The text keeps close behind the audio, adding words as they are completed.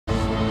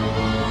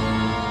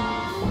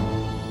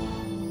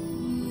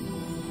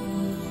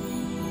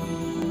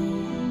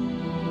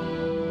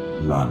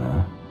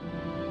Lana?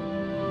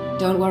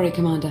 Don't worry,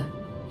 Commander.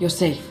 You're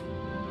safe.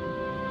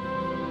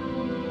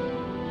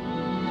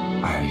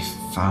 I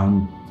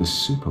found the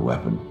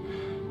superweapon.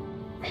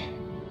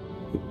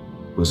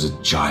 It was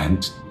a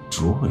giant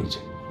droid.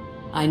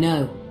 I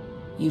know.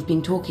 You've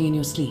been talking in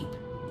your sleep.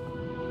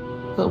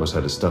 Almost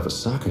had to stuff a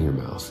sock in your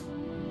mouth.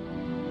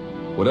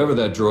 Whatever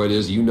that droid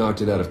is, you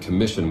knocked it out of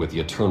commission with the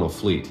Eternal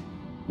Fleet.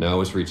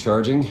 Now it's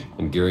recharging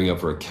and gearing up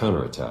for a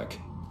counterattack.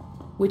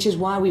 Which is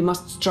why we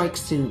must strike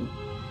soon.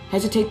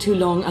 Hesitate too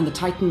long and the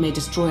Titan may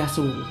destroy us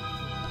all.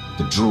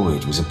 The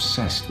droid was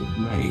obsessed with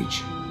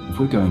rage. If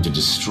we're going to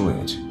destroy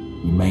it,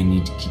 we may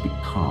need to keep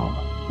it calm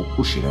or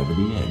push it over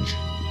the edge.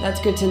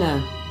 That's good to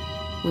know.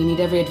 We need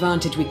every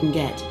advantage we can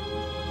get.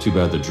 Too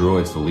bad the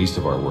droid's the least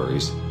of our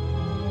worries.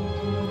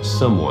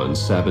 Someone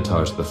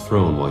sabotaged the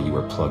throne while you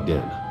were plugged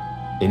in.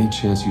 Any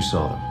chance you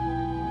saw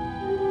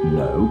them?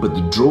 No, but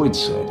the droid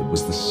said it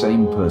was the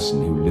same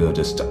person who lured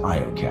us to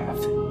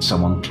Iokath.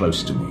 Someone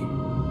close to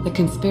me. The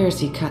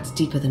conspiracy cuts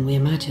deeper than we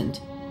imagined.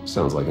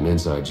 Sounds like an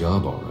inside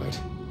job, all right.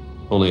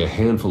 Only a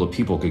handful of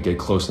people could get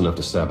close enough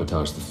to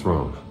sabotage the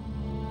throne.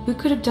 Who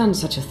could have done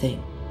such a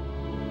thing?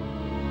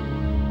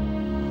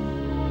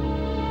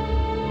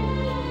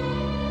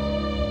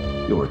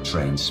 You're a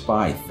trained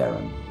spy,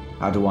 Theron.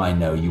 How do I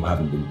know you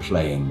haven't been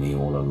playing me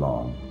all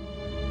along?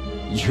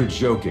 You're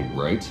joking,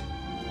 right?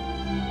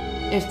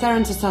 If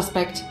Theron's a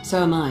suspect,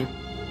 so am I.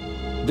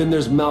 Then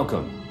there's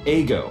Malcolm,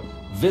 Ago,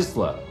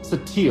 Vizsla,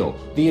 Satele,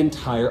 the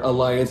entire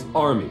Alliance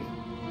army.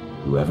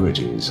 Whoever it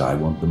is, I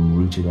want them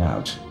rooted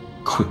out.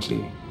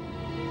 Quickly.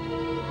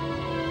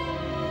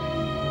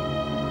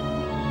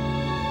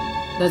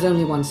 There's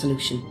only one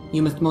solution.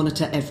 You must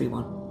monitor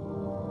everyone.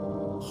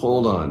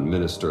 Hold on,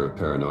 Minister of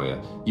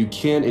Paranoia. You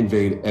can't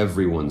invade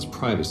everyone's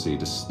privacy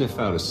to sniff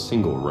out a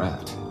single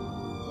rat.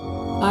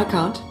 I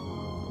can't,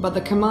 but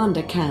the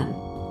Commander can.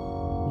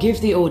 Give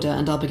the order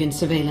and I'll begin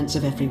surveillance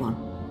of everyone,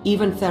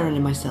 even Theron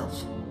and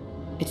myself.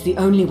 It's the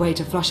only way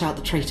to flush out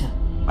the traitor.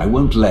 I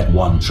won't let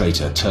one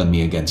traitor turn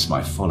me against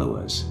my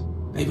followers.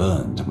 They've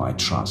earned my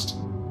trust.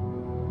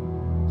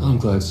 I'm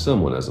glad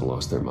someone hasn't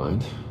lost their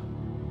mind.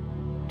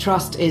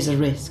 Trust is a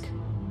risk,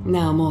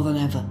 now more than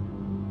ever.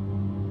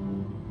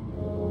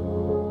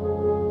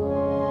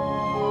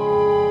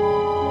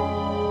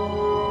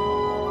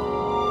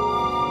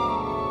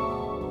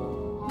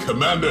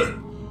 Commander,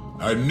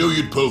 I knew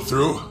you'd pull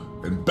through,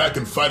 and back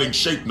in fighting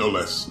shape no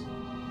less.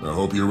 I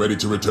hope you're ready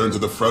to return to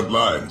the front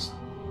lines.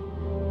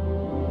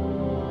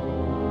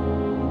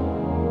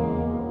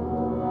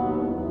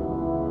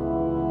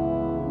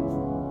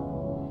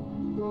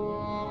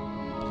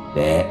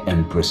 Their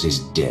Empress is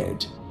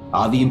dead.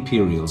 Are the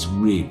Imperials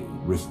really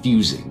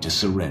refusing to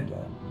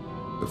surrender?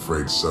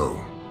 Afraid so.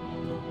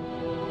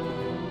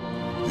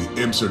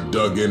 The imps are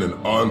dug in and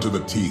armed to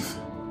the teeth.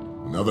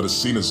 Now that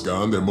Asena's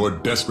gone, they're more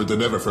desperate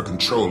than ever for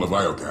control of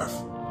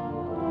Iokath.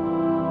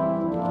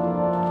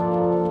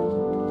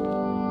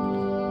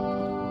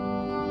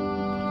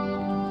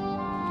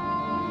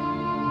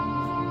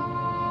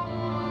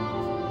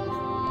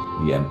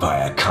 The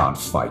Empire can't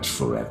fight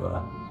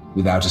forever.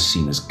 Without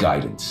Asena's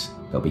guidance,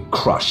 they'll be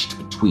crushed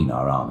between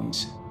our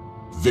armies.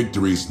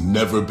 Victory's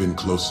never been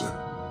closer.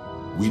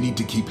 We need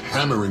to keep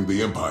hammering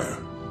the Empire.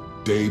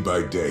 Day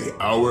by day,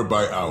 hour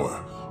by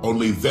hour.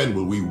 Only then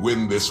will we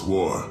win this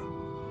war.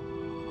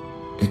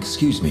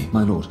 Excuse me,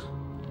 my lord.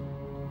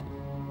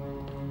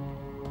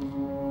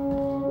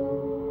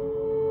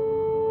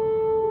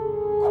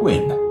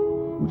 Quinn,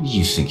 what do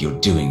you think you're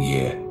doing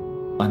here?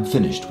 I'm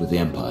finished with the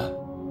Empire.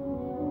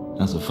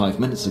 As of 5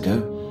 minutes ago,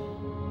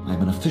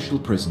 I'm an official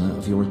prisoner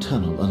of your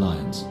Eternal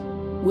Alliance.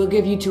 We'll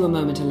give you two a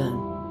moment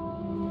alone.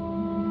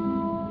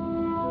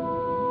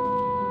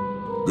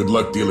 Good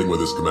luck dealing with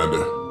this,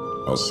 Commander.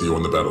 I'll see you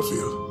on the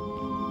battlefield.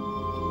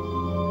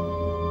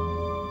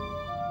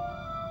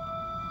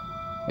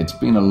 It's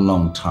been a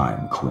long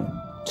time, Quinn.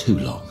 Too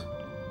long.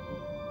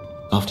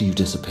 After you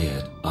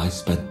disappeared, I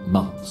spent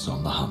months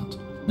on the hunt.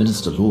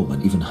 Minister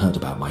Lawman even heard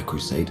about my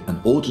crusade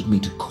and ordered me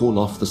to call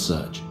off the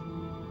search.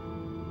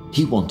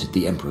 He wanted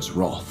the Emperor's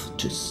wrath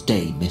to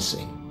stay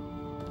missing.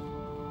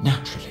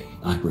 Naturally,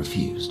 I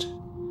refused,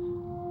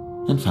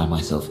 and found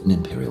myself in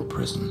Imperial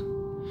prison.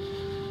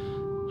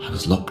 I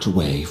was locked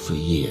away for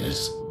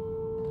years,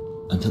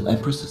 until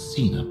Empress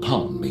Asena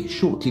pardoned me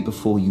shortly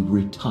before you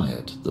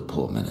retired the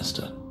poor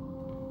minister.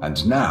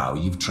 And now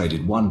you've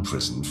traded one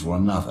prison for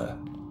another.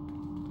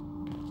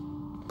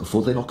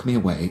 Before they lock me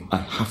away, I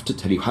have to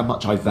tell you how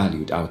much I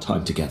valued our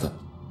time together.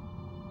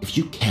 If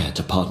you care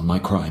to pardon my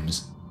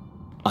crimes,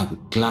 I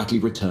would gladly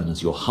return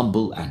as your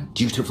humble and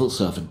dutiful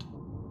servant.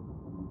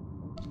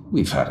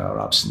 We've had our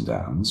ups and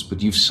downs,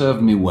 but you've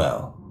served me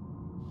well.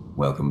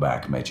 Welcome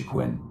back, Major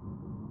Quinn.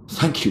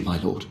 Thank you, my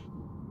lord.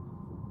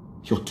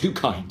 You're too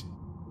kind.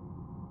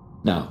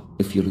 Now,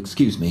 if you'll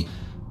excuse me,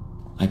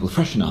 I will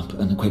freshen up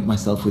and acquaint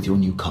myself with your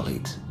new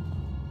colleagues.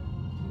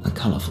 A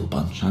colourful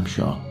bunch, I'm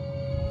sure.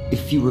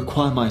 If you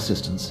require my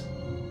assistance,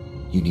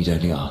 you need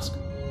only ask.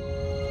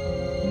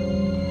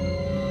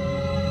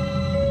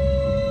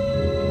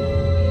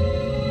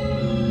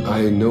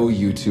 I know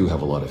you two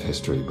have a lot of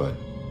history, but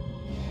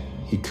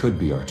he could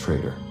be our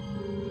traitor.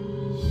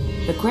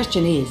 The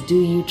question is, do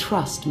you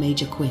trust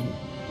Major Quinn?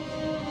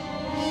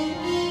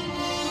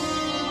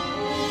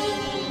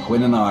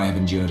 Quinn and I have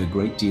endured a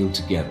great deal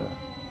together.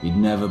 He'd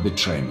never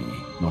betray me,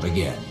 not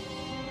again.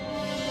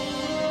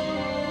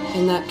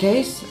 In that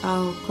case,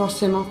 I'll cross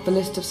him off the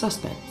list of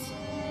suspects.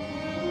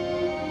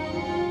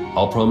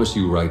 I'll promise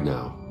you right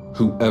now,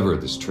 whoever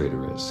this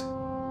traitor is,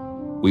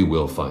 we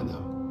will find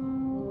them.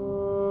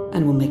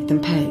 And we'll make them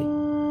pay.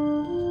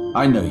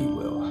 I know you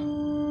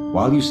will.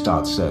 While you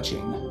start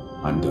searching,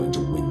 I'm going to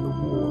win the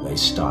war they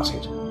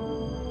started.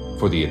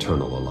 For the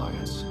Eternal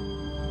Alliance.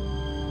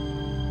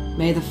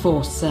 May the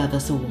Force serve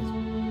us all.